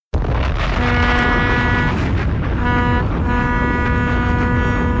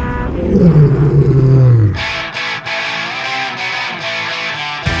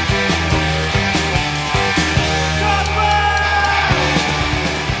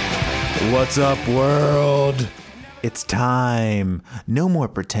What's up, world? It's time. No more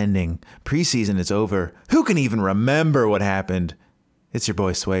pretending. Preseason is over. Who can even remember what happened? It's your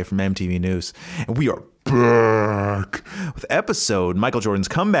boy Sway from MTV News, and we are back with episode Michael Jordan's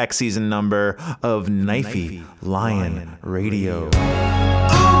comeback season number of Knifey Lion Radio.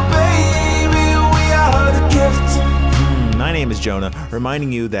 Oh, baby, we are the gift. My name is Jonah,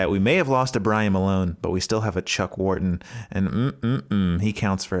 reminding you that we may have lost a Brian Malone, but we still have a Chuck Wharton, and he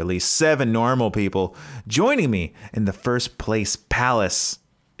counts for at least 7 normal people. Joining me in the first place palace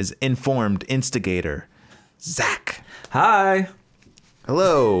is informed instigator, Zach. Hi.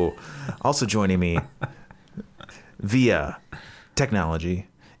 Hello. Also joining me via technology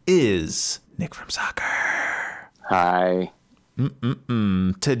is Nick from Soccer. Hi.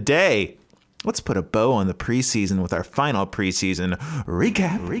 Today, let's put a bow on the preseason with our final preseason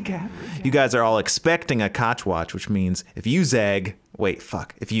recap. You guys are all expecting a Koch watch, which means if you zig,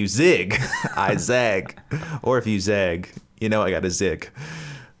 I zag. Or if you zag, you know I got a zig.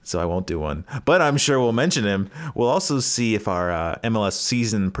 So I won't do one. But I'm sure we'll mention him. We'll also see if our MLS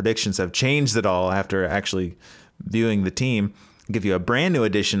season predictions have changed at all after actually viewing the team. I'll give you a brand new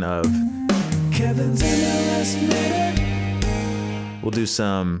edition of Kevin's MLS Minute. We'll do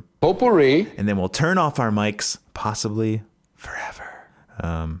some Potpourri. And then we'll turn off our mics, possibly forever.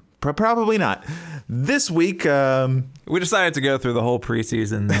 Probably not. This week, We decided to go through the whole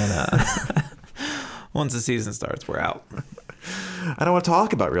preseason. Then once the season starts, we're out. I don't want to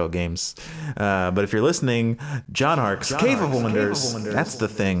talk about real games. But if you're listening, John Hark's Cave of Wonders. That's the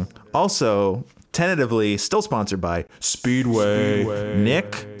thing. Also, tentatively, still sponsored by Speedway.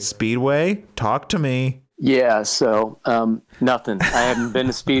 Nick, Speedway, talk to me. Yeah, so nothing. I haven't been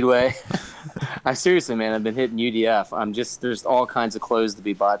to Speedway. I seriously, man, I've been hitting UDF. There's all kinds of clothes to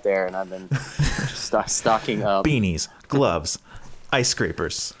be bought there, and I've been just stocking up. Beanies, gloves, ice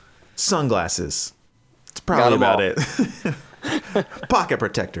scrapers, sunglasses. It's probably about it. Pocket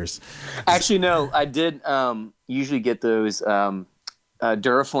protectors. Actually, no, I did usually get those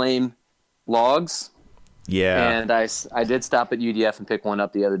Duraflame logs. Yeah. And I did stop at UDF and pick one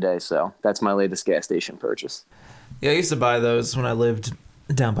up the other day, so that's my latest gas station purchase. Yeah, I used to buy those when I lived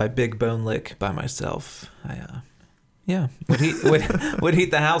down by Big Bone Lick by myself. I would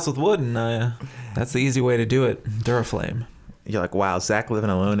heat the house with wood, and that's the easy way to do it. Duraflame. You're like, wow, Zach living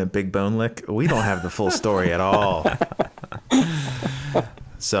alone at Big Bone Lick? We don't have the full story at all.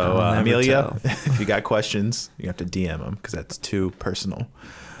 So, Amelia, if you got questions, you have to DM them because that's too personal.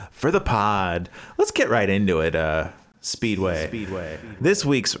 For the pod, let's get right into it. Speedway. This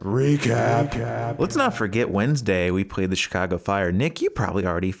week's recap. Let's not forget Wednesday we played the Chicago Fire. Nick, you probably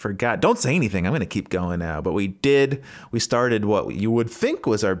already forgot. Don't say anything. I'm going to keep going now. But we started what you would think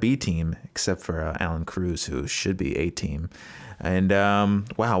was our B team, except for Alan Cruz, who should be A team. And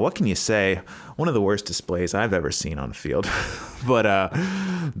wow, what can you say? One of the worst displays I've ever seen on the field. But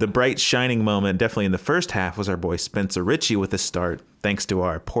the bright shining moment, definitely in the first half, was our boy Spencer Richey with a start. Thanks to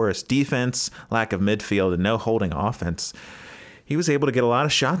our porous defense, lack of midfield, and no holding offense, he was able to get a lot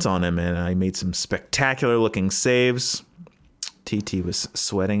of shots on him, and he made some spectacular looking saves. TT was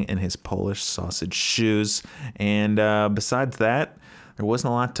sweating in his Polish sausage shoes. And besides that, there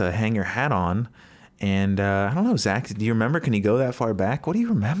wasn't a lot to hang your hat on. And I don't know, Zach, do you remember? Can you go that far back? What do you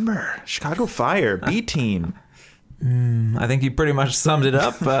remember? Chicago Fire, B team. I think you pretty much summed it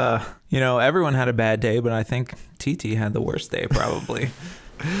up. Everyone had a bad day, but I think TT had the worst day, probably.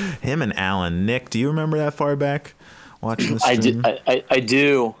 Him and Alan. Nick, do you remember that far back watching the stream? I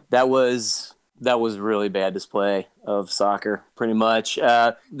do. That was really bad display of soccer, pretty much.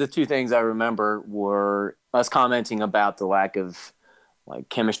 The two things I remember were us commenting about the lack of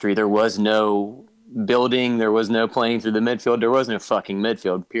chemistry. There was no building. There was no playing through the midfield. There was no fucking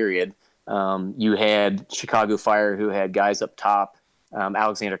midfield, period. You had Chicago Fire, who had guys up top,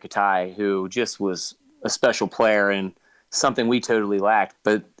 Alexander Katai, who just was a special player and something we totally lacked.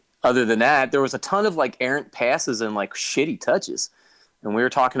 But other than that, there was a ton of errant passes and shitty touches. And we were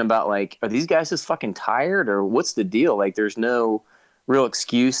talking about are these guys just fucking tired or what's the deal? There's no real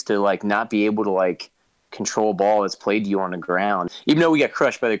excuse to not be able to control ball that's played to you on the ground. Even though we got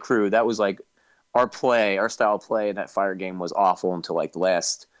crushed by the Crew, that was our style of play in that Fire game was awful until the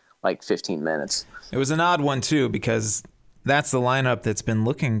last 15 minutes. It was an odd one too, because that's the lineup that's been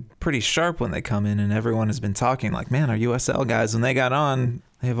looking pretty sharp when they come in, and everyone has been talking man, our USL guys, when they got on,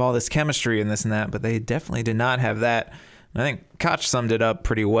 they have all this chemistry and this and that, but they definitely did not have that. And I think Koch summed it up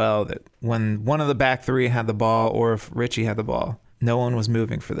pretty well, that when one of the back three had the ball, or if Richie had the ball, no one was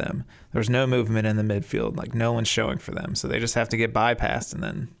moving for them. There was no movement in the midfield. No one's showing for them. So they just have to get bypassed. And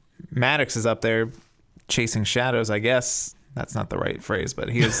then Maddox is up there chasing shadows, I guess. that's not the right phrase, but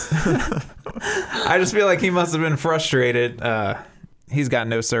he was. I just feel like he must have been frustrated. He's got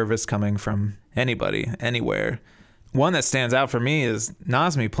no service coming from anybody, anywhere. One that stands out for me is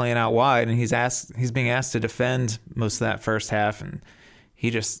Nazmi playing out wide, and he's being asked to defend most of that first half, and he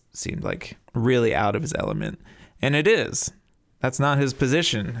just seemed like really out of his element. And it is. That's not his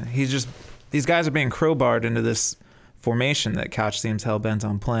position. These guys are being crowbarred into this formation that Couch seems hell-bent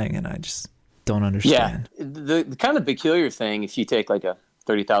on playing, and I just don't understand. Yeah, the kind of peculiar thing, if you take like a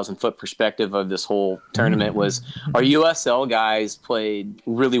 30,000-foot perspective of this whole tournament, was our USL guys played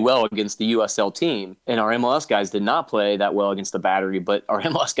really well against the USL team, and our MLS guys did not play that well against the Battery, but our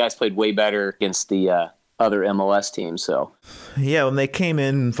MLS guys played way better against the other MLS teams. So yeah, when they came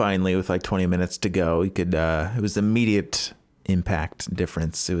in finally with like 20 minutes to go, you could it was immediate impact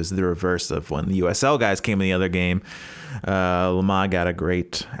difference. It was the reverse of when the USL guys came in the other game. Lamar got a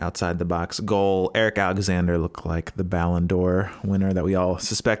great outside the box goal. Eric Alexander looked like the Ballon d'Or winner that we all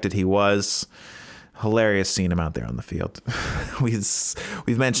suspected he was. Hilarious seeing him out there on the field.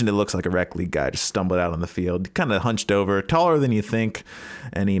 We've mentioned it looks like a rec league guy just stumbled out on the field, kind of hunched over, taller than you think,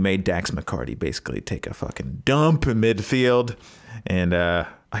 and he made Dax McCarty basically take a fucking dump in midfield. And I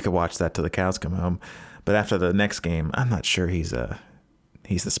could watch that till the cows come home. But after the next game, I'm not sure he's the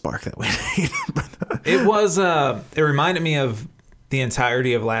spark that we need. It reminded me of the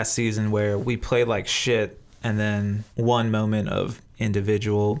entirety of last season where we played like shit and then one moment of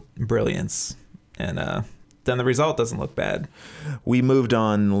individual brilliance. And then the result doesn't look bad. We moved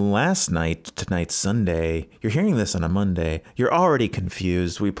on last night. Tonight's Sunday. You're hearing this on a Monday. You're already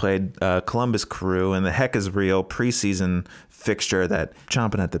confused. We played Columbus Crew and the Heck is Real preseason fixture that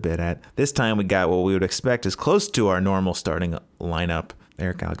chomping at the bit at. This time we got what we would expect is close to our normal starting lineup.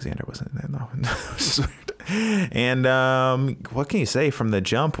 Eric Alexander wasn't there, though. And what can you say? From the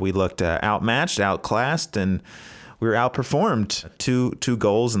jump, we looked outmatched, outclassed, and we were outperformed. Two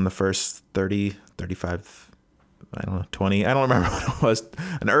goals in the first 30, 35, I don't know, 20. I don't remember what it was.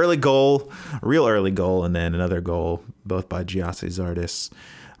 An early goal, a real early goal, and then another goal, both by Giassi Zardes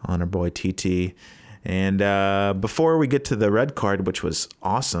on our boy TT. And before we get to the red card, which was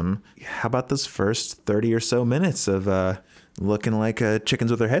awesome, how about those first 30 or so minutes of looking like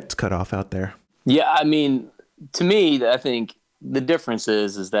chickens with their heads cut off out there? Yeah, I mean, to me, I think the difference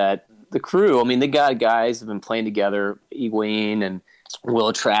is that the Crew, I mean, they got guys who have been playing together, Higuain and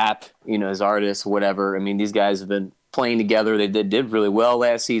Will Trapp, Zardes, whatever. I mean, these guys have been playing together. They did really well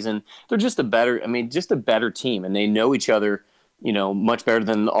last season. They're just a better team, and they know each other, much better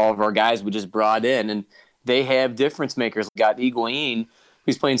than all of our guys we just brought in. And they have difference makers. Got Higuain,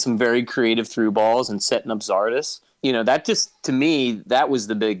 who's playing some very creative through balls and setting up Zardes. That just, to me, that was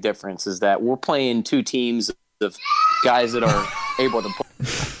the big difference, is that we're playing two teams of guys that are able to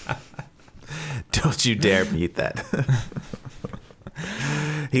play. Don't you dare mute that.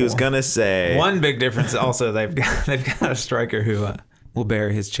 He was going to say. One big difference also, they've got a striker who will bear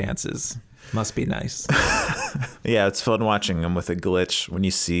his chances. Must be nice. Yeah, it's fun watching him with a glitch when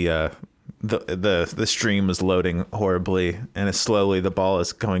you see the stream is loading horribly, and slowly the ball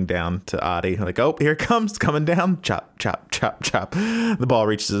is going down to Adi. Like, oh, here it comes, coming down. Chop, chop, chop, chop. The ball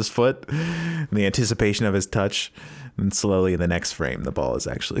reaches his foot. In the anticipation of his touch. And slowly in the next frame, the ball is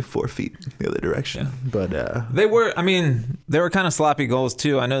actually 4 feet the other direction. Yeah. But they were kind of sloppy goals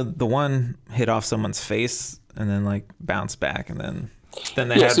too. I know the one hit off someone's face and then like bounced back, and then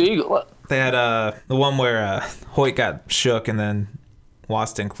they had the one where Hoyt got shook and then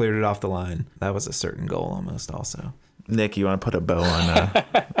Waston cleared it off the line. That was a certain goal almost. Also, Nick, you want to put a bow on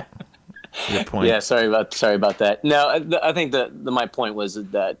your point? Yeah, sorry about that. No, I think my point was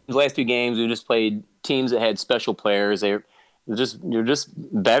that the last two games we just played teams that had special players. You're just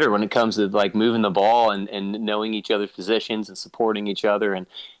better when it comes to like moving the ball and knowing each other's positions and supporting each other. And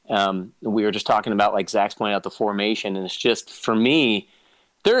we were just talking about, like Zach's pointed out, the formation, and it's just, for me,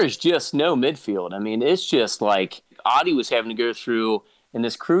 there is just no midfield. I mean, it's just like Adi was having to go through in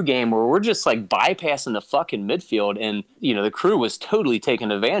this Crew game where we're just like bypassing the fucking midfield, and the Crew was totally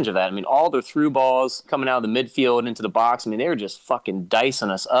taking advantage of that. I mean, all their through balls coming out of the midfield into the box. I mean, they were just fucking dicing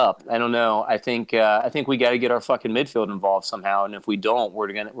us up. I don't know. I think we got to get our fucking midfield involved somehow, and if we don't,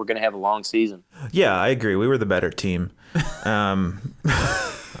 we're gonna have a long season. Yeah, I agree. We were the better team.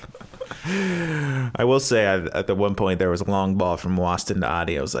 I will say, at the one point there was a long ball from Waston to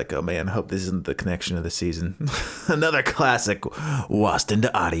Adi. I was like, oh man, I hope this isn't the connection of the season. Another classic Waston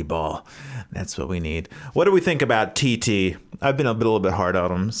to Adi ball. That's what we need. What do we think about TT? I've been a little bit hard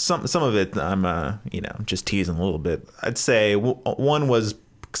on him. Some of it I'm just teasing a little bit. I'd say one was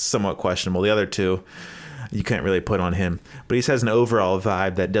somewhat questionable. The other two, you can't really put on him. But he just has an overall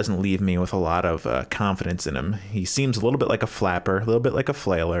vibe that doesn't leave me with a lot of confidence in him. He seems a little bit like a flapper, a little bit like a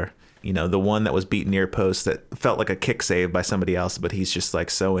flailer. You know, the one that was beat near post that felt like a kick save by somebody else, but he's just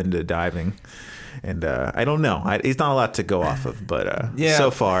like so into diving. And I don't know. He's not a lot to go off of, but so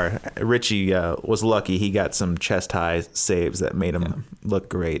far, Richie was lucky. He got some chest-high saves that made him look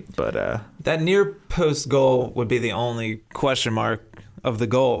great. But that near post goal would be the only question mark of the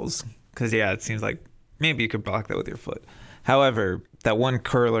goals. Because, it seems like maybe you could block that with your foot. However, that one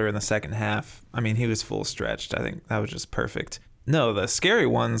curler in the second half, I mean, he was full stretched. I think that was just perfect. No, the scary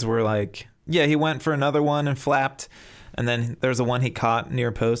ones were like, he went for another one and flapped. And then there's the one he caught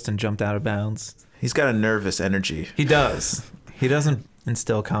near post and jumped out of bounds. He's got a nervous energy. He does. He doesn't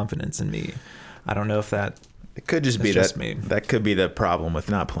instill confidence in me. I don't know if that... It could just be just that me. That could be the problem with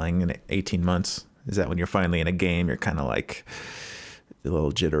not playing in 18 months, is that when you're finally in a game, you're kind of like a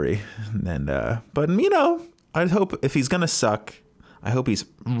little jittery. And but, you know, I hope if he's going to suck, I hope he's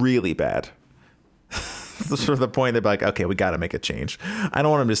really bad. Sort of the point they're like, okay, we got to make a change. I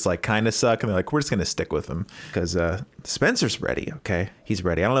don't want him just like kind of suck, and they're like, we're just going to stick with him because Spencer's ready. Okay, he's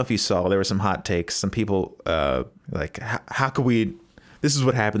ready. I don't know if you saw, there were some hot takes. Some people like, how could we? This is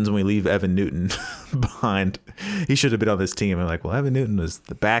what happens when we leave Evan Newton behind. He should have been on this team. I'm like, well, Evan Newton was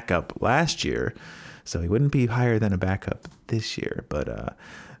the backup last year, so he wouldn't be higher than a backup this year. But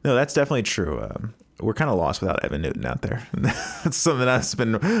no, that's definitely true. We're kind of lost without Evan Newton out there. That's something that's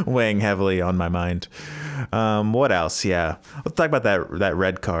been weighing heavily on my mind. What else? Yeah, let's talk about that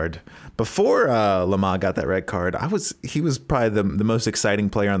red card. Before Lamar got that red card, he was probably the most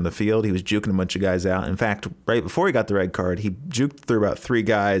exciting player on the field. He was juking a bunch of guys out. In fact, right before he got the red card, he juked through about 3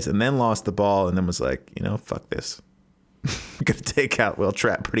 guys and then lost the ball and then was like, you know, fuck this. I'm going to take out Will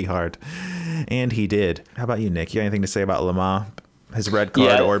Trapp pretty hard. And he did. How about you, Nick? You got anything to say about Lamar? His red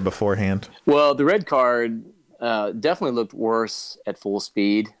card or beforehand? Well, the red card definitely looked worse at full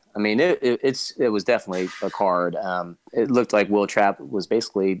speed. I mean, it was definitely a card. It looked like Will Trapp was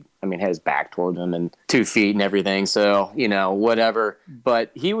basically, had his back toward him and 2 feet and everything. So, whatever.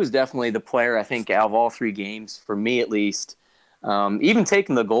 But he was definitely the player, I think, out of all 3 games, for me at least, even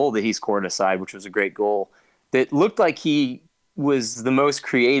taking the goal that he scored aside, which was a great goal, that looked like he was the most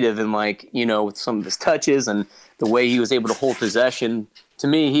creative and with some of his touches and the way he was able to hold possession. To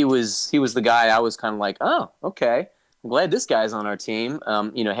me, he was the guy I was kind of like, oh, okay, I'm glad this guy's on our team.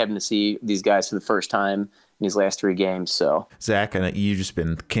 Having to see these guys for the first time in these last 3 games. So Zach, and you've just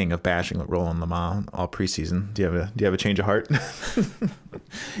been king of bashing Roland Lamar all preseason. Do you have a change of heart?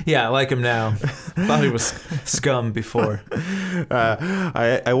 Yeah, I like him now. Thought he was scum before.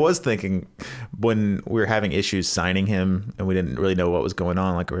 I was thinking when we were having issues signing him and we didn't really know what was going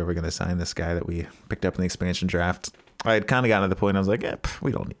on, like, are we going to sign this guy that we picked up in the expansion draft? I had kind of gotten to the point I was like,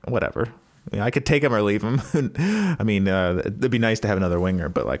 we don't need, whatever. I could take him or leave him. It'd be nice to have another winger,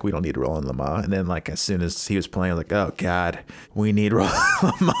 but we don't need Roland Lamar. And then as soon as he was playing, I was like, oh God, we need Roland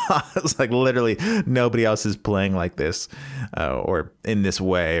Lamar. It's like literally nobody else is playing like this or in this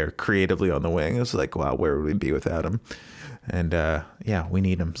way or creatively on the wing. It was like, wow, where would we be without him? And we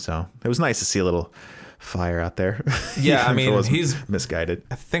need him. So it was nice to see a little fire out there. Yeah, he's misguided.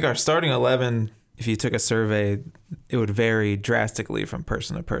 I think our starting 11, if you took a survey, it would vary drastically from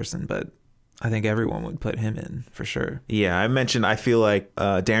person to person, but I think everyone would put him in for sure. Yeah, I feel like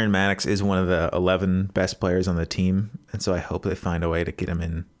Darren Maddox is one of the 11 best players on the team, and so I hope they find a way to get him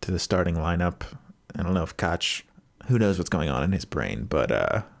into the starting lineup. I don't know if Koch, who knows what's going on in his brain, but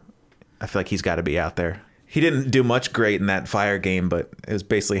I feel like he's got to be out there. He didn't do much great in that Fire game, but it was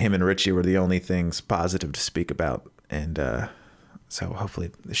basically him and Richie were the only things positive to speak about, and so hopefully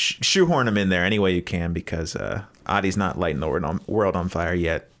shoehorn him in there any way you can, because Adi's not lighting the world on fire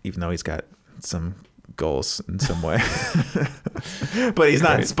yet, even though he's got some goals in some way. But he's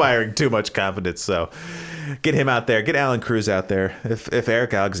not inspiring too much confidence, so get him out there. Get Alan Cruz out there. If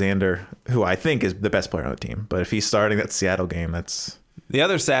Eric Alexander, who I think is the best player on the team, but if he's starting that Seattle game, that's... The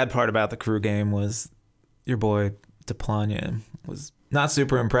other sad part about the Crew game was your boy Deplania was not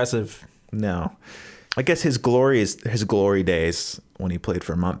super impressive. No. I guess his glory days when he played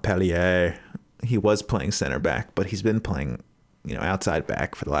for Montpellier. He was playing center back, but he's been playing outside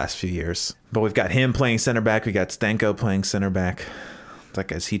back for the last few years. But we've got him playing center back. We got Stenko playing center back.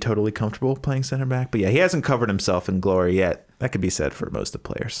 Is he totally comfortable playing center back? But yeah, he hasn't covered himself in glory yet. That could be said for most of the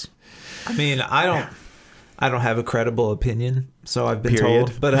players. I don't have a credible opinion, so I've been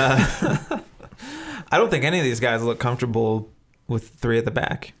told. But I don't think any of these guys look comfortable with 3 at the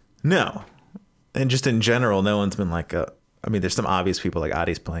back. No. And just in general, no one's been like, I mean, there's some obvious people like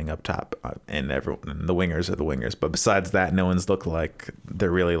Adi's playing up top, and everyone, and the wingers are the wingers. But besides that, no one's looked like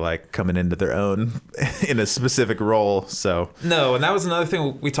they're really like coming into their own in a specific role. So no, and that was another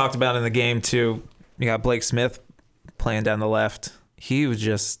thing we talked about in the game too. You got Blake Smith playing down the left. He was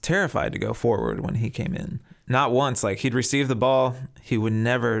just terrified to go forward when he came in. Not once. Like, he'd receive the ball, he would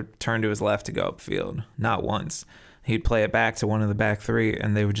never turn to his left to go upfield. Not once. He'd play it back to one of the back three,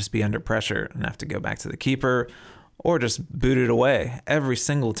 and they would just be under pressure and have to go back to the keeper or just boot it away every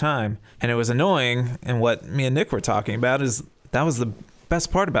single time. And it was annoying. And what me and Nick were talking about is that was the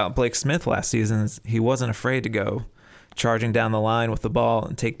best part about Blake Smith last season, is he wasn't afraid to go charging down the line with the ball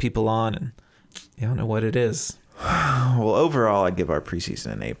and take people on. And you don't know what it is. Well, overall, I'd give our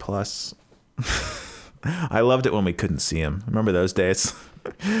preseason an A+. I loved it when we couldn't see him. Remember those days?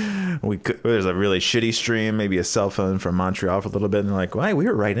 There's a really shitty stream, maybe a cell phone from Montreal for a little bit, and they're like, "Why, we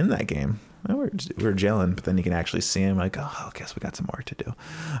were right in that game. We were gelling," but then you can actually see him. Like, oh, I guess we got some work to do.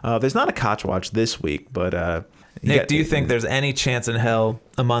 There's not a Koch watch this week, but Nick, do you think there's any chance in hell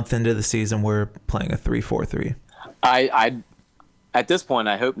a month into the season we're playing a 3-4-3? I at this point,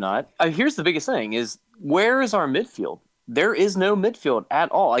 I hope not. Here's the biggest thing: is where is our midfield? There is no midfield at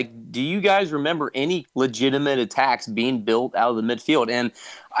all. Like, do you guys remember any legitimate attacks being built out of the midfield? And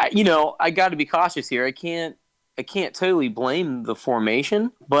I got to be cautious here. I can't totally blame the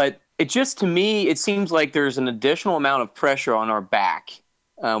formation, but it just, to me, it seems like there's an additional amount of pressure on our back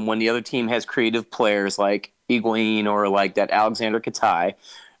when the other team has creative players like Higuain or like that Alexander Katai.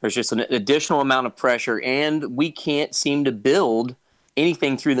 There's just an additional amount of pressure, and we can't seem to build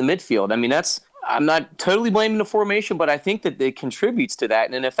anything through the midfield. I mean, I'm not totally blaming the formation, but I think that it contributes to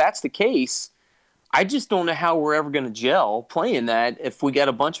that. And if that's the case, I just don't know how we're ever going to gel playing that if we got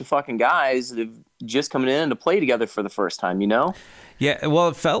a bunch of fucking guys that have just coming in to play together for the first time, you know? Yeah, well,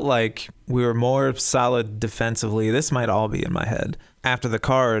 it felt like we were more solid defensively. This might all be in my head. After the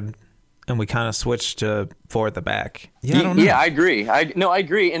card, and we kind of switched to 4 at the back. Yeah, I don't know. Yeah, I agree. I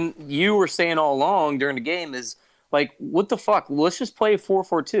agree. And you were saying all along during the game is, like, what the fuck? Let's just play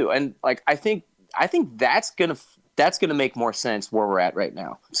 4-4-2. And, like, I think that's gonna make more sense where we're at right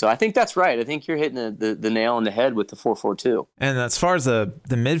now. So I think that's right. I think you're hitting the nail on the head with the 4-4-2. And as far as the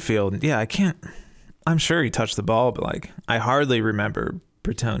midfield, yeah, I'm sure he touched the ball, but like I hardly remember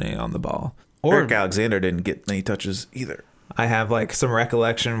Bertone on the ball. Or Eric Alexander didn't get any touches either. I have like some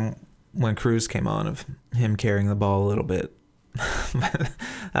recollection when Cruz came on of him carrying the ball a little bit.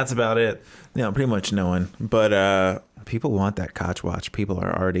 That's about it. Yeah, pretty much no one. But people want that Koch watch. People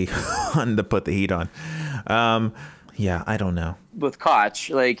are already wanting to put the heat on. Yeah, I don't know. With Koch,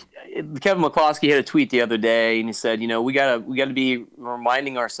 like Kevin McCloskey had a tweet the other day, and he said, we gotta be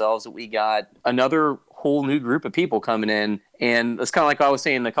reminding ourselves that we got another whole new group of people coming in, and it's kind of like I was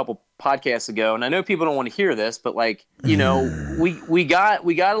saying a couple podcasts ago. And I know people don't want to hear this, but like, we gotta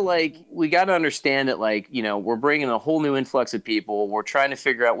understand that, like, we're bringing a whole new influx of people. We're trying to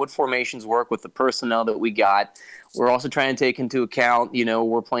figure out what formations work with the personnel that we got. We're also trying to take into account,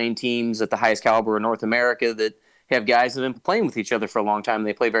 we're playing teams at the highest caliber in North America that have guys that have been playing with each other for a long time, and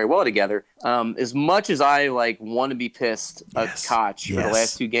they play very well together. As much as I want to be pissed at Koch for the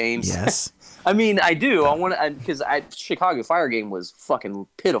last 2 games, yes, I mean, I do. I want to, because Chicago Fire game was fucking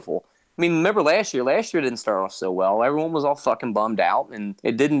pitiful. I mean, remember last year? Last year didn't start off so well. Everyone was all fucking bummed out, and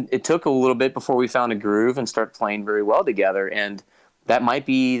it took a little bit before we found a groove and started playing very well together. And that might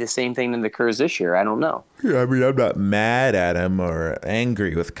be the same thing that occurs this year. I don't know. Yeah, I mean, I'm not mad at him or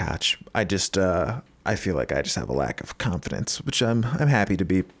angry with Koch. I just, I feel like I just have a lack of confidence, which I'm happy to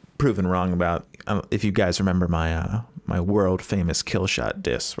be proven wrong about. If you guys remember my world famous kill shot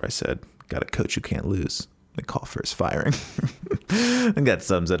diss where I said, "Got a coach who can't lose. They call for his firing." I think that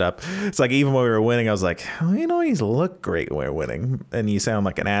sums it up. It's like, even when we were winning, I was like, he's look great when we're winning. And you sound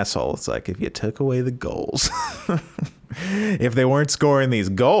like an asshole. It's like, if you took away the goals, if they weren't scoring these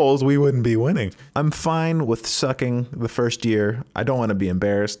goals, we wouldn't be winning. I'm fine with sucking the first year. I don't want to be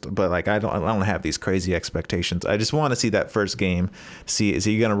embarrassed, but like, I don't have these crazy expectations. I just want to see that first game. See, is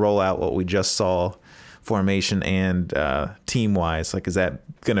he going to roll out what we just saw, formation and team wise? Like, is that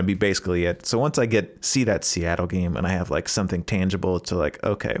going to be basically it? So once I see that Seattle game and I have like something tangible to like,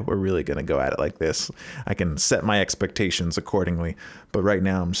 okay, we're really going to go at it like this, I can set my expectations accordingly. But right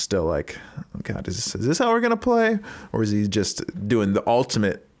now I'm still like, oh God, is this how we're going to play? Or is he just doing the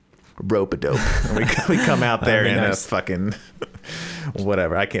ultimate rope-a-dope? we come out there in a fucking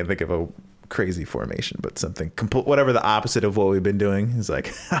whatever. I can't think of a crazy formation, but something whatever the opposite of what we've been doing. Is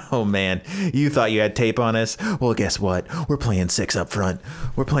like, oh man, you thought you had tape on us? Well, guess what? We're playing 6 up front.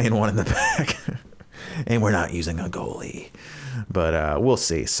 We're playing 1 in the back. And we're not using a goalie. But we'll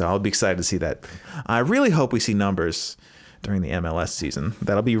see. So I'll be excited to see that. I really hope we see numbers, during the MLS season.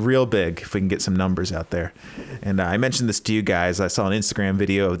 That'll be real big if we can get some numbers out there. And I mentioned this to you guys. I saw an Instagram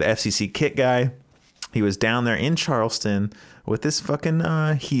video of the FCC kit guy. He was down there in Charleston with this fucking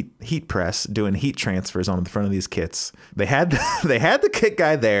heat press doing heat transfers on the front of these kits. They had the kit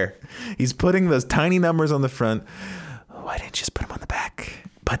guy there. He's putting those tiny numbers on the front. Why didn't you just put them on the back?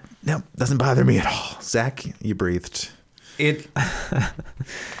 But no, doesn't bother me at all. Zach, you breathed. It,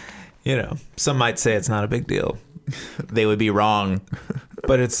 some might say it's not a big deal. They would be wrong.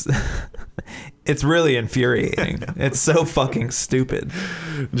 But it's really infuriating. It's so fucking stupid.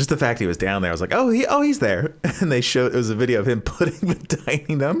 Just the fact he was down there, I was like, he's there. And it was a video of him putting the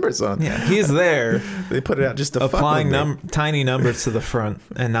tiny numbers on. Yeah, he's there. They put it out just to applying fuck with me. Tiny numbers to the front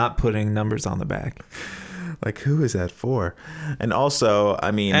and not putting numbers on the back. Like, who is that for? And also, I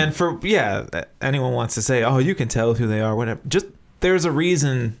mean... And anyone wants to say, you can tell who they are, whatever. Just, there's a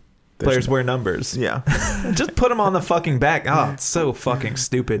reason players wear numbers. Yeah. Just put them on the fucking back. It's so fucking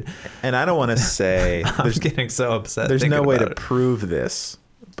stupid. And I don't want to say... I'm getting so upset. There's no way to prove this,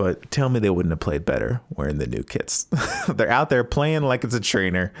 but tell me they wouldn't have played better wearing the new kits. They're out there playing like it's a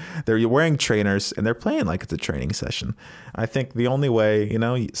trainer. They're wearing trainers, and they're playing like it's a training session. I think the only way,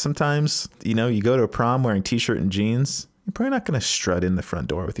 sometimes, you go to a prom wearing t-shirt and jeans, you're probably not going to strut in the front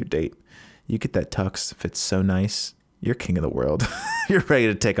door with your date. You get that tux, fits so nice. You're king of the world. You're ready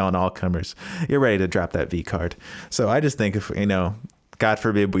to take on all comers. You're ready to drop that V card. So I just think if, God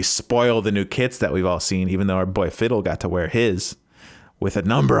forbid we spoil the new kits that we've all seen, even though our boy Fiddle got to wear his with a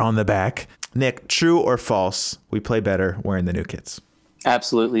number on the back. Nick, true or false, we play better wearing the new kits?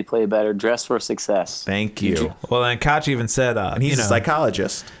 Absolutely play better. Dress for success. Thank you. Well, and Koch even said, and he's a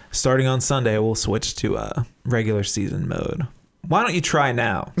psychologist. Starting on Sunday, we'll switch to regular season mode. Why don't you try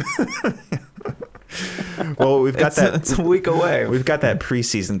now? Well, we've got that. It's a week away. We've got that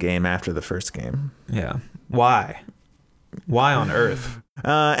preseason game after the first game. Yeah. Why? Why on earth?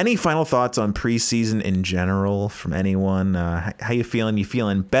 Any final thoughts on preseason in general from anyone? How you feeling? You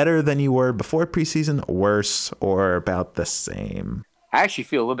feeling better than you were before preseason, worse, or about the same? I actually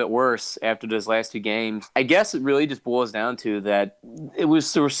feel a little bit worse after those last two games. I guess it really just boils down to that there was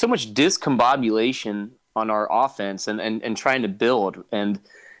so much discombobulation on our offense and trying to build. And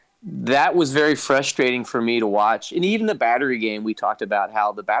that was very frustrating for me to watch. And even the Battery game, we talked about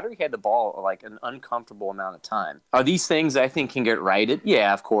how the Battery had the ball like an uncomfortable amount of time. Are these things I think can get righted?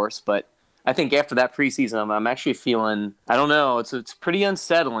 Yeah, of course. But I think after that preseason, I'm actually feeling, I don't know, it's pretty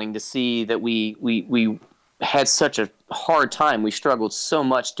unsettling to see that we had such a hard time. We struggled so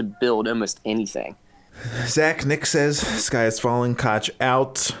much to build almost anything. Zach, Nick says sky is falling, Koch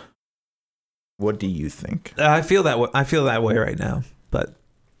out. What do you think? I feel that way right now, but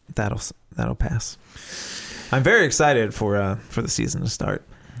that'll pass. I'm very excited for the season to start,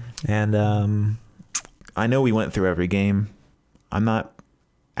 and I know we went through every game. I'm not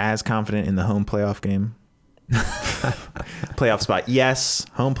as confident in the home playoff game. Playoff spot, yes.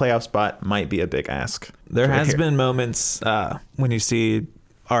 Home playoff spot might be a big ask. There has been moments when you see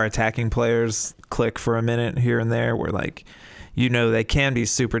our attacking players click for a minute here and there where, like, they can be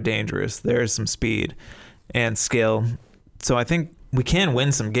super dangerous. There's some speed and skill. So I think we can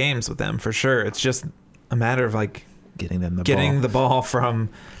win some games with them for sure. It's just a matter of like getting the ball from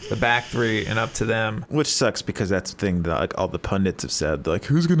the back three and up to them. Which sucks because that's the thing that like all the pundits have said. Like,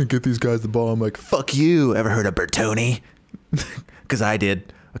 who's going to get these guys the ball? I'm like, fuck you. Ever heard of Bertoni? Because I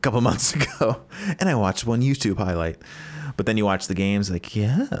did a couple months ago. And I watched one YouTube highlight. But then you watch the games like,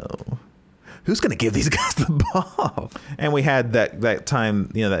 who's going to give these guys the ball? And we had that time,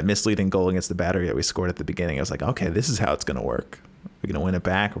 that misleading goal against the Battery that we scored at the beginning. I was like, okay, this is how it's going to work. We're going to win it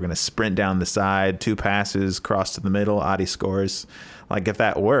back. We're going to sprint down the side, 2 passes, cross to the middle, Adi scores. Like, if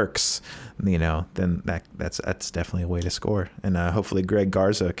that works, then that's definitely a way to score. And hopefully Greg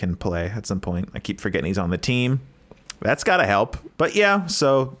Garza can play at some point. I keep forgetting he's on the team. That's got to help. But yeah,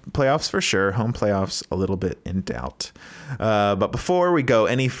 so playoffs for sure. Home playoffs a little bit in doubt. But before we go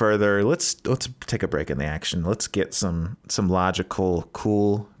any further, let's take a break in the action. Let's get some logical,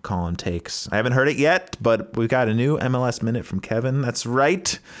 cool, calm takes. I haven't heard it yet, but we've got a new MLS Minute from Kevin. That's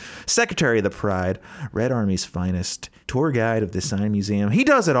right. Secretary of the Pride, Red Army's finest, tour guide of the Sign Museum. He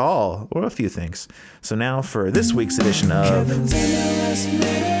does it all, or a few things. So now for this week's edition of Kevin's MLS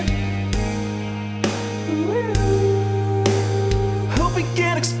Minute.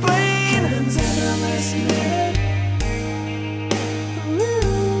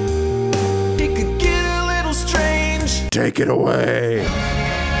 Take it away.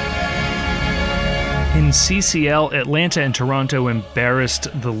 In CCL, Atlanta and Toronto embarrassed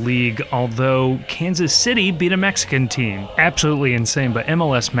the league, although Kansas City beat a Mexican team. Absolutely insane, but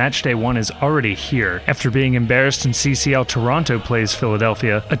MLS Matchday 1 is already here. After being embarrassed in CCL, Toronto plays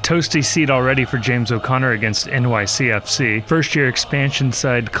Philadelphia. A toasty seat already for James O'Connor against NYCFC. First-year expansion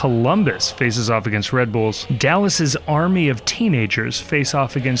side Columbus faces off against Red Bulls. Dallas's Army of Teenagers face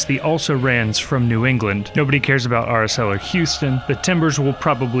off against the also-rans from New England. Nobody cares about RSL or Houston. The Timbers will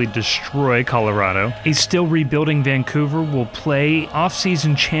probably destroy Colorado. A still rebuilding Vancouver will play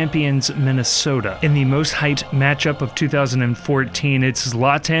off-season champions Minnesota. In the most hyped matchup of 2014, it's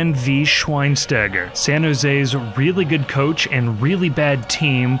Zlatan v Schweinsteiger. San Jose's really good coach and really bad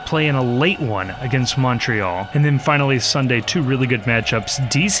team play in a late one against Montreal. And then finally Sunday, 2 really good matchups.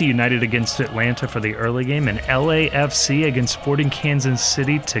 DC United against Atlanta for the early game and LAFC against Sporting Kansas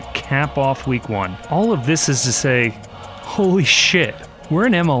City to cap off week 1. All of this is to say, holy shit, we're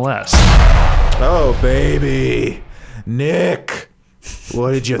in MLS. Oh, baby. Nick,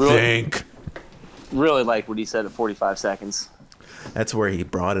 what did you think? Really like what he said at 45 seconds. That's where he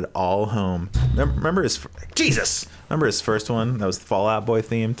brought it all home. Remember his first one? That was Fall Out Boy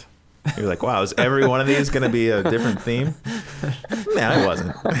themed. You're like, wow, is every one of these going to be a different theme? No, it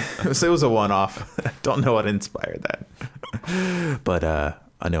wasn't. It was a one-off. Don't know what inspired that. But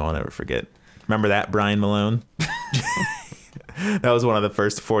I know I'll never forget. Remember that, Brian Malone? That was one of the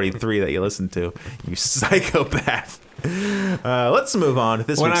first 43 that you listened to. You psychopath. Let's move on.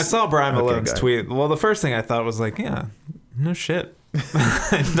 When I saw Brian Malone's tweet, well, the first thing I thought was like, yeah, no shit.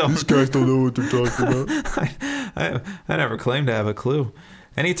 These guys don't know what they're talking about. I never claimed to have a clue.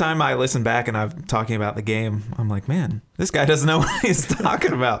 Anytime I listen back and I'm talking about the game, I'm like, man, this guy doesn't know what he's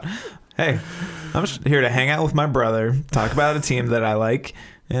talking about. Hey, I'm just here to hang out with my brother, talk about a team that I like,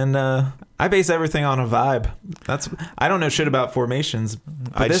 and I base everything on a vibe. I don't know shit about formations,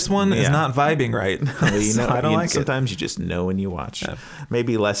 but this one is not vibing right. Well, I don't like it. Sometimes you just know when you watch. Yeah.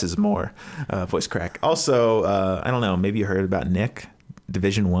 Maybe less is more. Voice crack. Also, I don't know. Maybe you heard about Nick,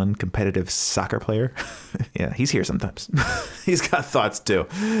 Division 1 competitive soccer player. Yeah, he's here sometimes. He's got thoughts too.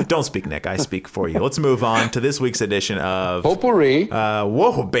 Don't speak, Nick. I speak for you. Let's move on to this week's edition of Potpourri.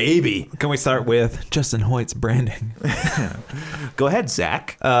 Whoa, baby. Can we start with Justin Hoyt's branding? Go ahead,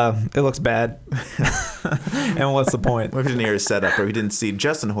 Zach. It looks bad. And what's the point? If you didn't hear his setup or if you didn't see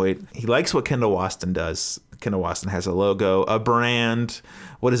Justin Hoyt, he likes what Kendall Waston does. Kendall Waston has a logo, a brand.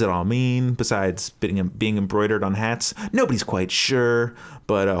 What does it all mean besides being embroidered on hats? Nobody's quite sure,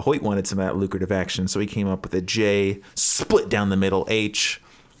 but Hoyt wanted some of that lucrative action, so he came up with a J, split down the middle, H,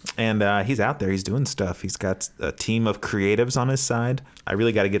 and he's out there. He's doing stuff. He's got a team of creatives on his side. I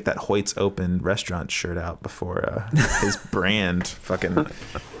really got to get that Hoyt's Open restaurant shirt out before his brand fucking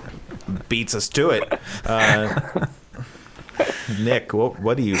beats us to it. Nick,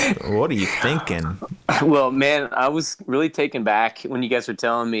 what are you thinking? Well, man, I was really taken back when you guys were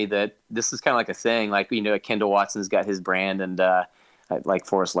telling me that this is kind of like a thing. Like, Kendall Watson's got his brand and like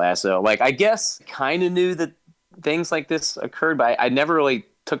Forrest Lasso. Like, I guess kind of knew that things like this occurred, but I never really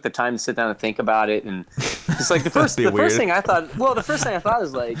took the time to sit down and think about it. And just like the first thing I thought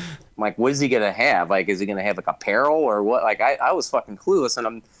is like, what is he going to have? Like, is he going to have like apparel or what? Like, I was fucking clueless, and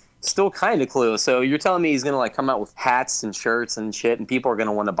I'm still kind of clueless. So you're telling me he's gonna like come out with hats and shirts and shit, and people are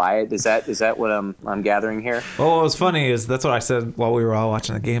gonna want to buy it? Is that what I'm gathering here? Well, what was funny is that's what I said while we were all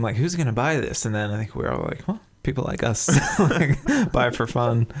watching the game. Like, who's gonna buy this? And then I think we were all like, well, people like us, like, buy it for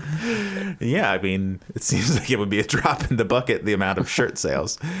fun. Yeah, I mean, it seems like it would be a drop in the bucket, the amount of shirt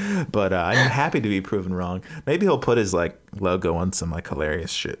sales. But I'm happy to be proven wrong. Maybe he'll put his like logo on some like hilarious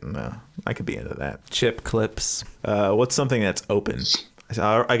shit, and I could be into that. Chip clips. What's something that's open?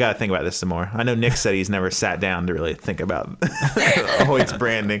 I got to think about this some more. I know Nick said he's never sat down to really think about Hoyt's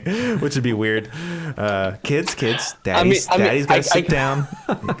branding, which would be weird. Kids, daddy's got to sit down.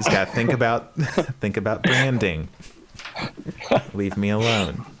 He's got to think about branding. Leave me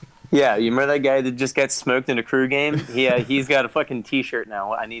alone. Yeah, you remember that guy that just got smoked in a crew game? He's got a fucking T-shirt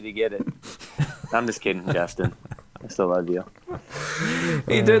now. I need to get it. I'm just kidding, Justin. I still love you.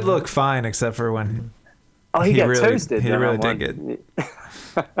 He did look fine, except for when... Oh, he got toasted. He really did get...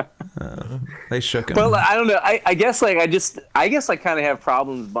 They shook him. Well, I don't know. I guess I kind of have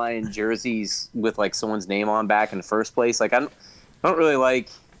problems buying jerseys with like someone's name on back in the first place. Like I don't really like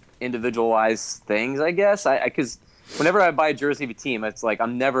individualized things. I guess because whenever I buy a jersey of a team, it's like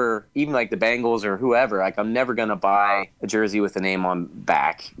I'm never, even like the Bengals or whoever, like I'm never gonna buy a jersey with a name on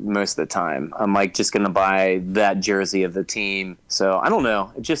back most of the time. I'm like just gonna buy that jersey of the team. So I don't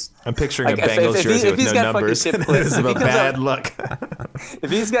know. It just I'm picturing a Bengals jersey with no numbers. This is a bad luck.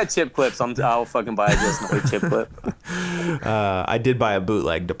 If he's got chip clips, I'll fucking buy a Justin Hoyt chip clip. I did buy a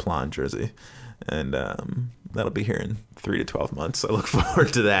bootleg Duplan jersey. and that'll be here in 3 to 12 months. So I look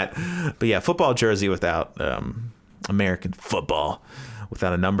forward to that. But yeah, football jersey without American football,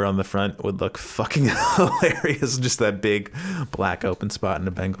 without a number on the front, would look fucking hilarious. Just that big black open spot in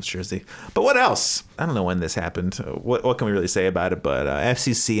a Bengals jersey. But what else? I don't know when this happened. What can we really say about it? But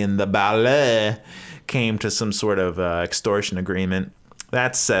FCC and the Ballet came to some sort of extortion agreement.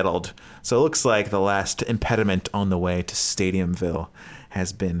 That's settled. So it looks like the last impediment on the way to Stadiumville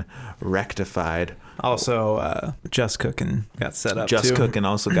has been rectified. Also, Just Cookin' got set up Just too. Cookin'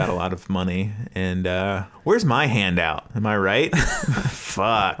 also got a lot of money. And where's my handout? Am I right?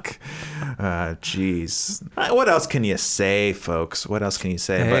 Fuck. Jeez. What else can you say, folks? What else can you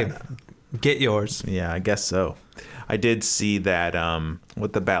say? Hey, get yours. Yeah, I guess so. I did see that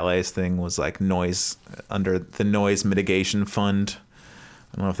what the Ballets thing was like noise under the noise mitigation fund.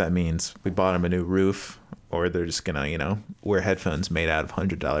 I don't know if that means we bought them a new roof or they're just going to, wear headphones made out of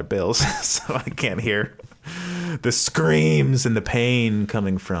 $100 bills so I can't hear the screams and the pain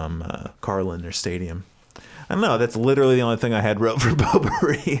coming from Carlin or Stadium. I don't know. That's literally the only thing I had wrote for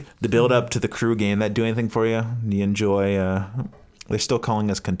Potpourri. The build up to the Crew game, that do anything for you? Do you enjoy... They're still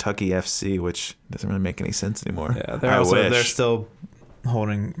calling us Kentucky FC, which doesn't really make any sense anymore. Yeah, they're still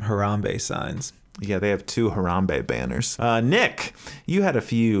holding Harambe signs. Yeah, they have 2 Harambe banners. Nick, you had a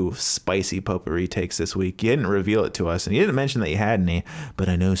few spicy Potpourri takes this week. You didn't reveal it to us, and you didn't mention that you had any, but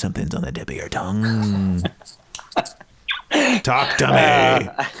I know something's on the tip of your tongue. Talk to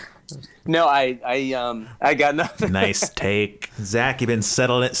me. No, I got nothing. Nice take. Zach, you've been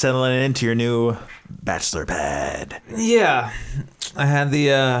settling into your new bachelor pad. Yeah, I had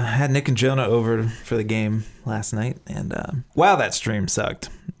had Nick and Jonah over for the game last night, and wow, that stream sucked.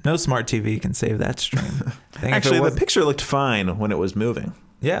 No smart TV can save that stream. Actually, the picture looked fine when it was moving.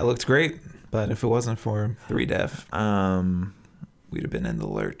 Yeah, it looked great, but if it wasn't for 3Def, we'd have been in the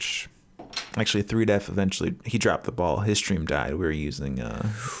lurch. Actually, 3Def eventually he dropped the ball. His stream died. We were using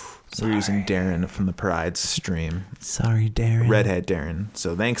Darren from the Pride stream. Sorry, Darren. Redhead Darren.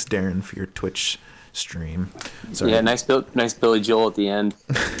 So thanks, Darren, for your Twitch stream. Sorry. Yeah, nice Billy Joel at the end.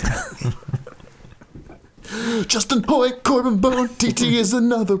 Justin Hoyt, Corbin Bone, TT is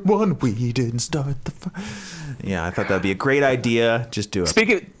another one. We didn't start the fire. Yeah, I thought that'd be a great idea. Just do it.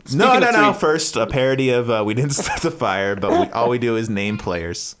 Speaking No. First, a parody of We Didn't Start the Fire, but all we do is name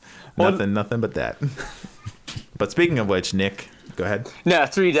players. Nothing but that. But speaking of which, Nick, go ahead. No,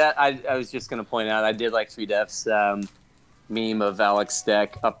 3Def. I was just going to point out, I did like 3Def's meme of Alex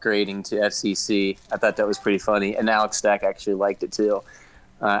Steck upgrading to FCC. I thought that was pretty funny, and Alex Steck actually liked it too.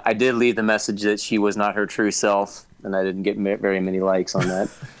 I did leave the message that she was not her true self, and I didn't get very many likes on that.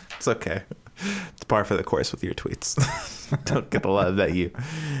 It's okay. It's par for the course with your tweets. Don't get a lot of that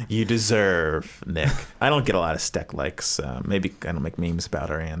you deserve, Nick. I don't get a lot of Steck likes. Maybe I don't make memes about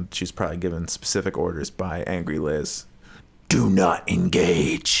her, and she's probably given specific orders by Angry Liz. Do not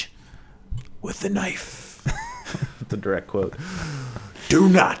engage with the knife. The direct quote. Do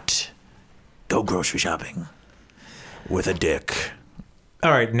not go grocery shopping with a dick. All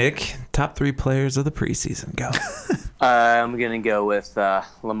right, Nick, top 3 players of the preseason. Go. I'm going to go with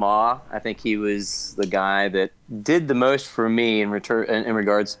Lamar. I think he was the guy that did the most for me in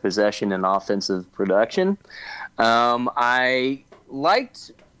regards to possession and offensive production. I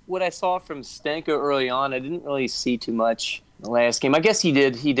liked what I saw from Stenko early on. I didn't really see too much in the last game. I guess he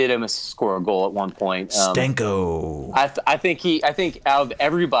did almost score a goal at one point. Stenko. I think out of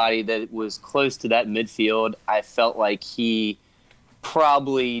everybody that was close to that midfield, I felt like he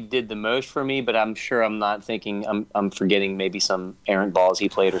probably did the most for me, but I'm sure I'm not thinking I'm forgetting maybe some errant balls he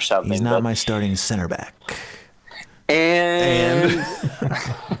played or something. He's not my starting center back. And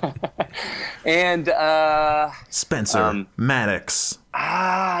Spencer Maddox.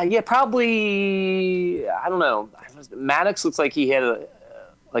 Yeah, probably. I don't know. Maddox looks like he had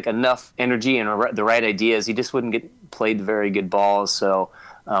enough energy and the right ideas. He just wouldn't get played very good balls. So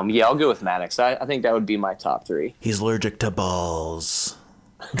yeah, I'll go with Maddox. I think that would be my top 3. He's allergic to balls.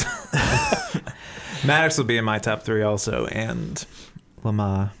 Maddox will be in my top 3 also, and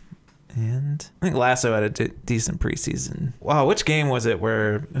Lamar. And I think Lasso had a decent preseason. Wow, which game was it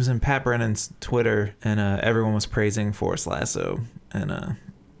where it was in Pat Brennan's Twitter and everyone was praising Forrest Lasso? And I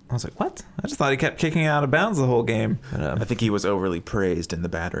was like, what? I just thought he kept kicking out of bounds the whole game. But, I think he was overly praised in the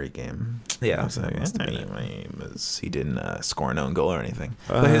Battery game. Yeah. So, he didn't score an own goal or anything.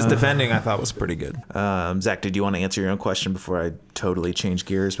 But his defending, I thought, was pretty good. Zach, did you want to answer your own question before I totally change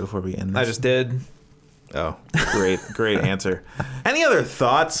gears before we end this? I just did. Oh, great answer. Any other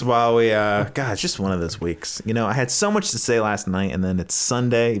thoughts while we, God, it's just one of those weeks. I had so much to say last night, and then it's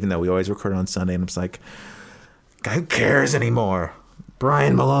Sunday, even though we always record on Sunday, and I'm just like, who cares anymore?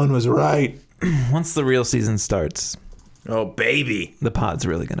 Brian Malone was right. once the real season starts, Oh, baby. the pod's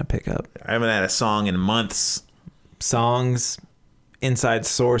really going to pick up. I haven't had a song in months, Songs, inside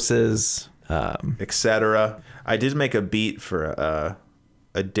sources. etc. I did make a beat for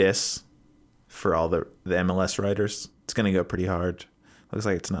a diss for all the MLS writers. It's going to go pretty hard. Looks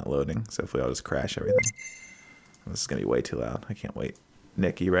like it's not loading, so hopefully I'll just crash everything. This is going to be way too loud. I can't wait.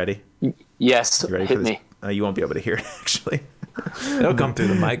 Nick, you ready? Yes, You ready hit for this? me. You won't be able to hear it, actually. It'll come through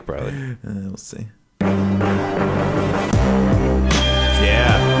the mic, probably. We'll see.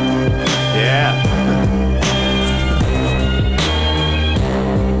 Yeah. Yeah.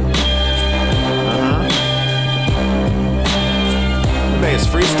 Bass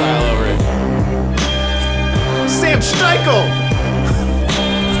freestyle over it. Sam Streichel!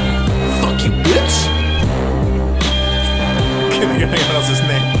 Fuck you, bitch! Can't think of anyone else's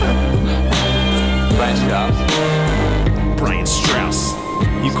name. Brian Strauss. Brian Strauss.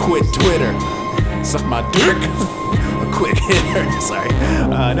 You quit Twitter. Suck my dick. A quick hitter. Sorry.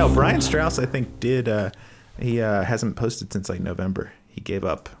 No, Brian Strauss, I think, did. He hasn't posted since like November. He gave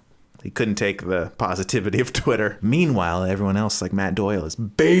up. He couldn't take the positivity of Twitter. Meanwhile, everyone else, like Matt Doyle, is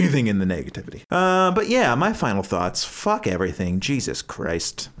bathing in the negativity. But yeah, my final thoughts. Fuck everything. Jesus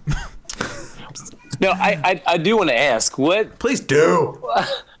Christ. No, I do want to ask what Please do.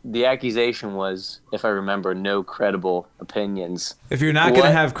 the accusation was. If I remember, no credible opinions. If you're not going to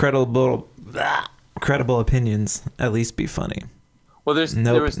What? have credible opinions, at least be funny. Well, there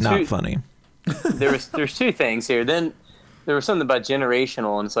Nope, was not two, funny. there's two things here. Then there was something about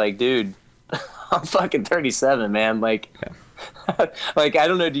generational, and it's like, dude, I'm fucking 37, man. Like, like I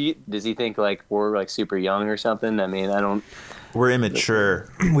don't know. Does he think like we're like super young or something? I mean, I don't. We're immature.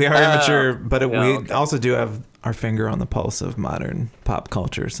 We are immature, but we okay. also do have our finger on the pulse of modern pop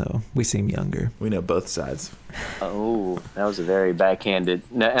culture, so we seem younger. We know both sides. Oh, that was a very backhanded.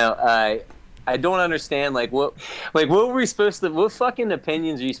 No, I don't understand. Like what were we supposed to? What fucking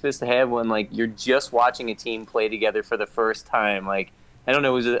opinions are you supposed to have when like you're just watching a team play together for the first time? Like I don't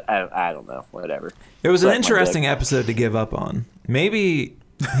know. I don't know. Whatever. It was an Suck my interesting dick. episode to give up on. Maybe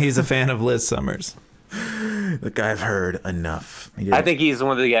he's a fan of Liz Summers. Look, I've heard enough. I think he's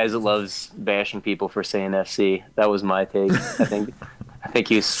one of the guys that loves bashing people for saying FC. That was my take. I think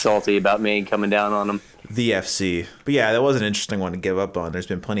he's salty about me coming down on him. The FC. But yeah, that was an interesting one to give up on. There's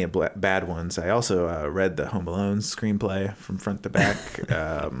been plenty of bad ones. I also read the Home Alone screenplay from front to back.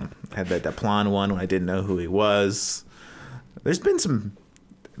 Had the Daplan one when I didn't know who he was. There's been some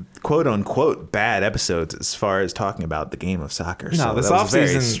quote-unquote bad episodes as far as talking about the game of soccer. No, So this that was a very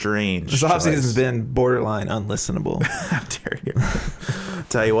offseason, strange this offseason's choice. been borderline unlistenable. How dare you?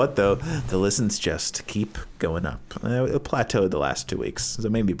 Tell you what, though, the listens just keep going up. It plateaued the last 2 weeks, so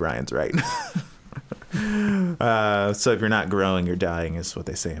maybe Brian's right. So if you're not growing, you're dying, is what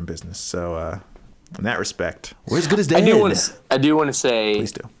they say in business. So in that respect, we're as good as dead. I do want to say,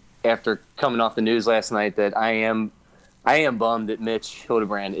 Please do. after coming off the news last night, that I am bummed that Mitch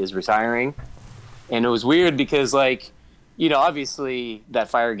Hildebrand is retiring. And it was weird because, like, you know, obviously that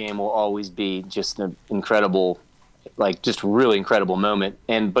Fire game will always be just an incredible, like, just really incredible moment.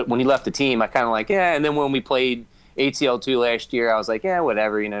 But when he left the team, I kind of like, yeah. And then when we played ATL2 last year, I was like, yeah,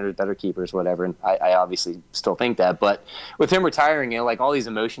 whatever, you know, there's better keepers, whatever. And I obviously still think that. But with him retiring, you know, like, all these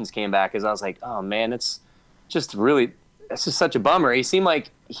emotions came back as I was like, oh, man, it's just such a bummer. He seemed like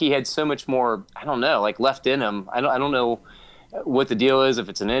he had so much more, I don't know, like left in him. I don't know what the deal is, if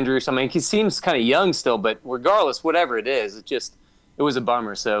it's an injury or something. He seems kind of young still, but regardless, whatever it is, it was a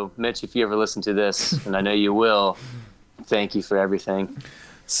bummer. So, Mitch, if you ever listen to this, and I know you will, thank you for everything.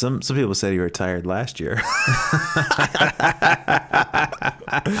 Some people said he retired last year.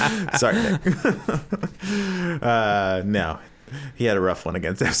 Sorry, Nick. No. He had a rough one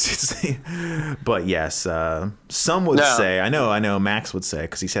against FCC. But yes, some would say, I know Max would say,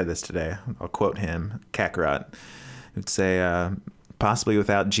 because he said this today, I'll quote him, Kakarot, would say, possibly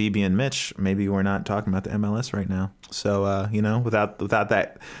without GB and Mitch, maybe we're not talking about the MLS right now. So, you know, without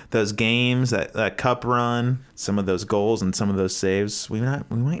those games, that cup run, some of those goals and some of those saves, we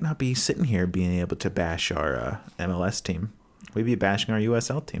might not be sitting here being able to bash our MLS team. We'd be bashing our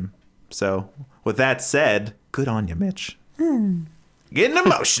USL team. So, with that said, good on you, Mitch. Getting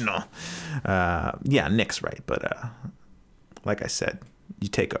emotional. Yeah, Nick's right, but like I said,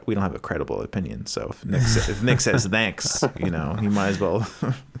 we don't have a credible opinion. So if Nick says thanks, you know, he might as well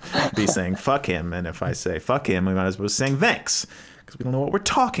be saying fuck him. And if I say fuck him, we might as well be saying thanks, because we don't know what we're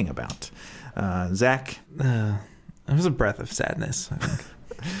talking about. Zach, It was a breath of sadness, I think.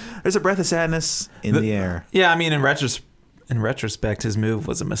 there's a breath of sadness in the air. Yeah, I mean, in retrospect, his move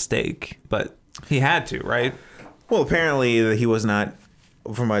was a mistake, but he had to, right? Well, apparently he was not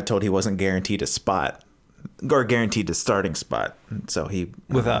from what I told, he wasn't guaranteed a spot or guaranteed a starting spot. So he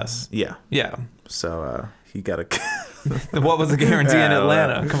With us. yeah. Yeah. So he got a What was the guarantee in Yeah,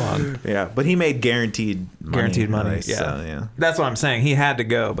 Atlanta? Come on. yeah, but he made guaranteed money. Yeah. So, yeah. That's what I'm saying. He had to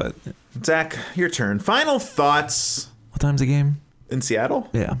go, but Zach, your turn. Final thoughts what time's the game? in Seattle?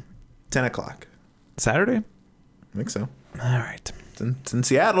 Yeah. 10 o'clock. Saturday? I think so. All right. It's in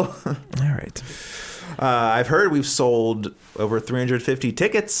Seattle. All right. I've heard we've sold over 350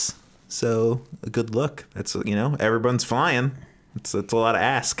 tickets. So a good look. That's, everyone's flying. It's a lot to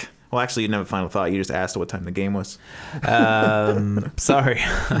ask. Well, actually, you didn't have a final thought. You just asked what time the game was. Sorry.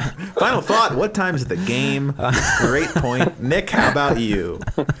 Final thought. What time is the game? Great point. Nick, how about you?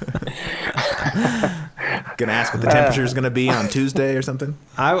 Gonna ask what the temperature is gonna be on Tuesday or something.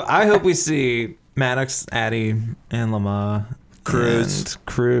 I hope we see Maddox, Addy, and Lamar. Cruz. And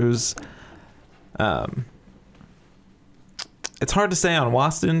Cruz. It's hard to say on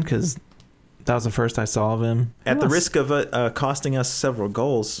Waston because that was the first I saw of him. At the risk of costing us several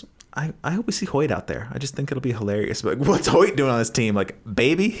goals, I hope we see Hoyt out there. I just think it'll be hilarious. Like, what's Hoyt doing on this team? Like,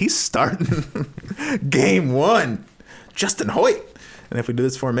 baby, he's starting game 1. Justin Hoyt. And if we do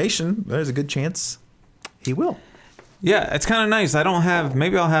this formation, there's a good chance he will. Yeah, it's kind of nice.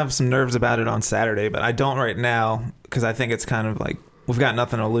 Maybe I'll have some nerves about it on Saturday, but I don't right now because I think it's kind of like we've got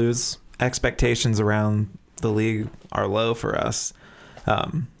nothing to lose. Expectations around the league are low for us.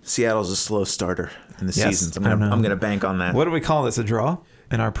 Seattle's a slow starter in the Yes, seasons. I know. I'm gonna bank on that. What do we call this? A draw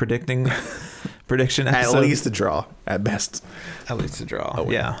in our prediction At episode? least a draw, at best. At least a draw. Oh,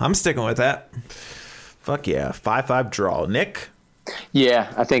 yeah, I'm sticking with that. Fuck yeah, 5-5 draw. Nick,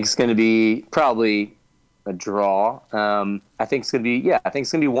 Yeah, I think it's going to be probably a draw. I think it's going to be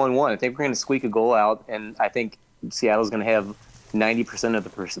 1-1. I think we're going to squeak a goal out, and I think Seattle's going to have 90% of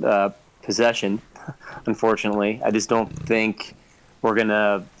the possession. Unfortunately, I just don't think we're going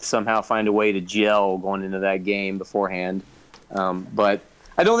to somehow find a way to gel going into that game beforehand. But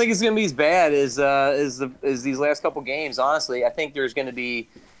I don't think it's going to be as bad as these last couple games. Honestly, I think there's going to be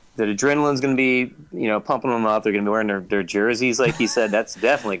the adrenaline's going to be, pumping them up. They're going to be wearing their jerseys, like he said. That's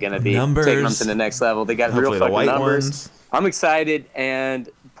definitely going to be Numbers. taking them to the next level. They got hopefully real the fucking white numbers. ones. I'm excited, and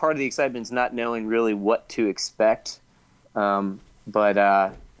part of the excitement is not knowing really what to expect. Yeah,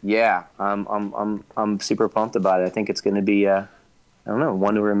 I'm super pumped about it. I think it's going to be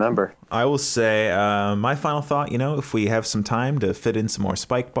one to remember. I will say my final thought, if we have some time to fit in some more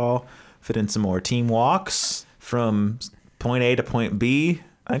spike ball, fit in some more team walks from point A to point B,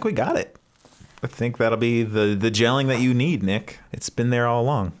 I think we got it. I think that'll be the gelling that you need, Nick. It's been there all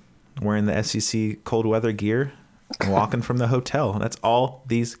along. Wearing the SEC cold weather gear and walking from the hotel. That's all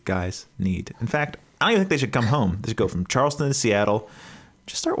these guys need. In fact, I don't even think they should come home. They should go from Charleston to Seattle.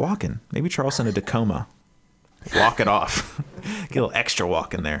 Just start walking. Maybe Charleston to Tacoma. Walk it off. Get a little extra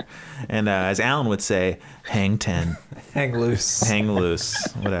walk in there. And as Alan would say, hang 10. Hang loose. Hang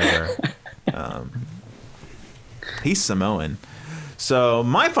loose. Whatever. He's Samoan. So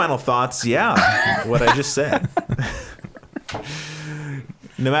my final thoughts, what I just said.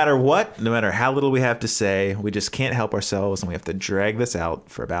 No matter what, no matter how little we have to say, we just can't help ourselves, and we have to drag this out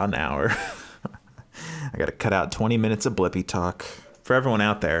for about an hour. I got to cut out 20 minutes of Blippy talk for everyone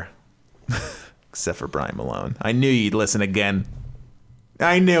out there, except for Brian Malone. I knew you'd listen again.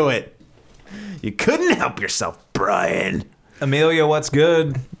 I knew it. You couldn't help yourself, Brian. Amelia, what's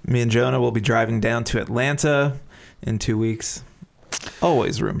good? Me and Jonah will be driving down to Atlanta in 2 weeks.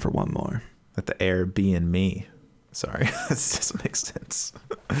 Always room for one more. At the Airbnb. Sorry, this doesn't make sense.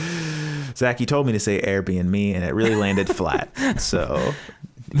 Zach, you told me to say Airbnb, and it really landed flat. So,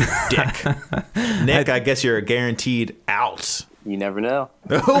 dick. Nick, I guess you're guaranteed out. You never know.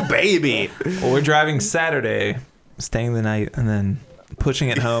 Oh, baby. Well, we're driving Saturday, staying the night, and then pushing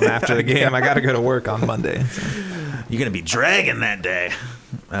it home after the game. I got to go to work on Monday. So. You're going to be dragging that day.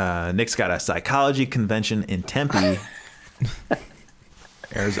 Nick's got a psychology convention in Tempe,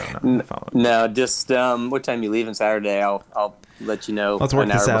 Arizona. No, just what time you leaving Saturday? I'll let you know. Let's work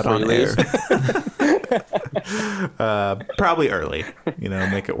this out on air. Probably early.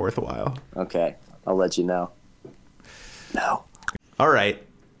 Make it worthwhile. Okay, I'll let you know. No. All right.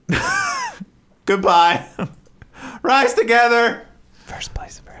 Goodbye. Rise together. First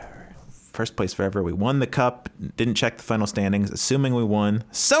place forever. First place forever. We won the cup. Didn't check the final standings. Assuming we won.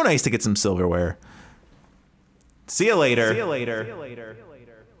 So nice to get some silverware. See you later.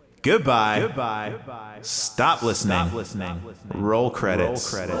 Goodbye. Stop listening. Roll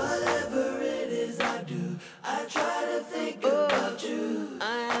credits. Whatever it is I do, I try to think about you.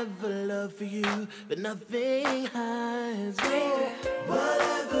 I have a love for you, but nothing hides.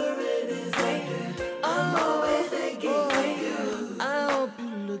 Whatever it is I do, I'm always thinking of you. I hope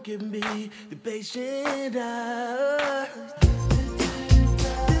forgive me the patient eyes.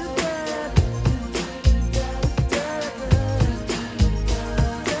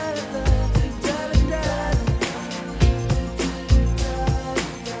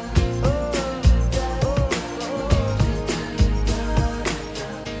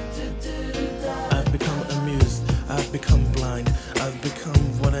 I've become amused, I've become blind, I've become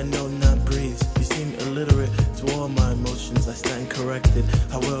what I know not breathes. You seem illiterate to all my emotions, I stand corrected.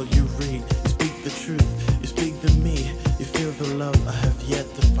 How well you read, you speak the truth, you speak to me, you feel the love I have yet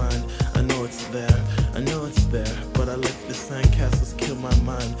to find. I know it's there, I know it's there, but I let the sandcastles kill my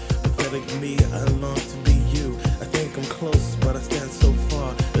mind. Pathetic me, I long to be you. I think I'm close, but I stand so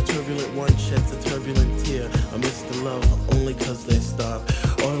far. The turbulent one sheds a turbulent tear. I miss the love only cause they stop.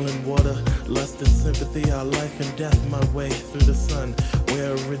 Oil and water, lust and sympathy, our life and death, my way through the sun,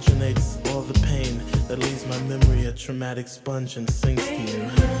 where originates all the pain that leaves my memory a traumatic sponge and sings to you.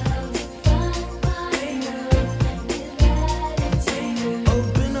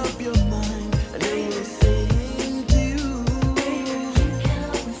 Open up your mind and it will sing to you.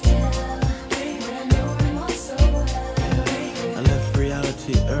 I left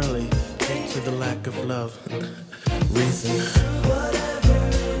reality early due to the lack of love. Reason. Whatever.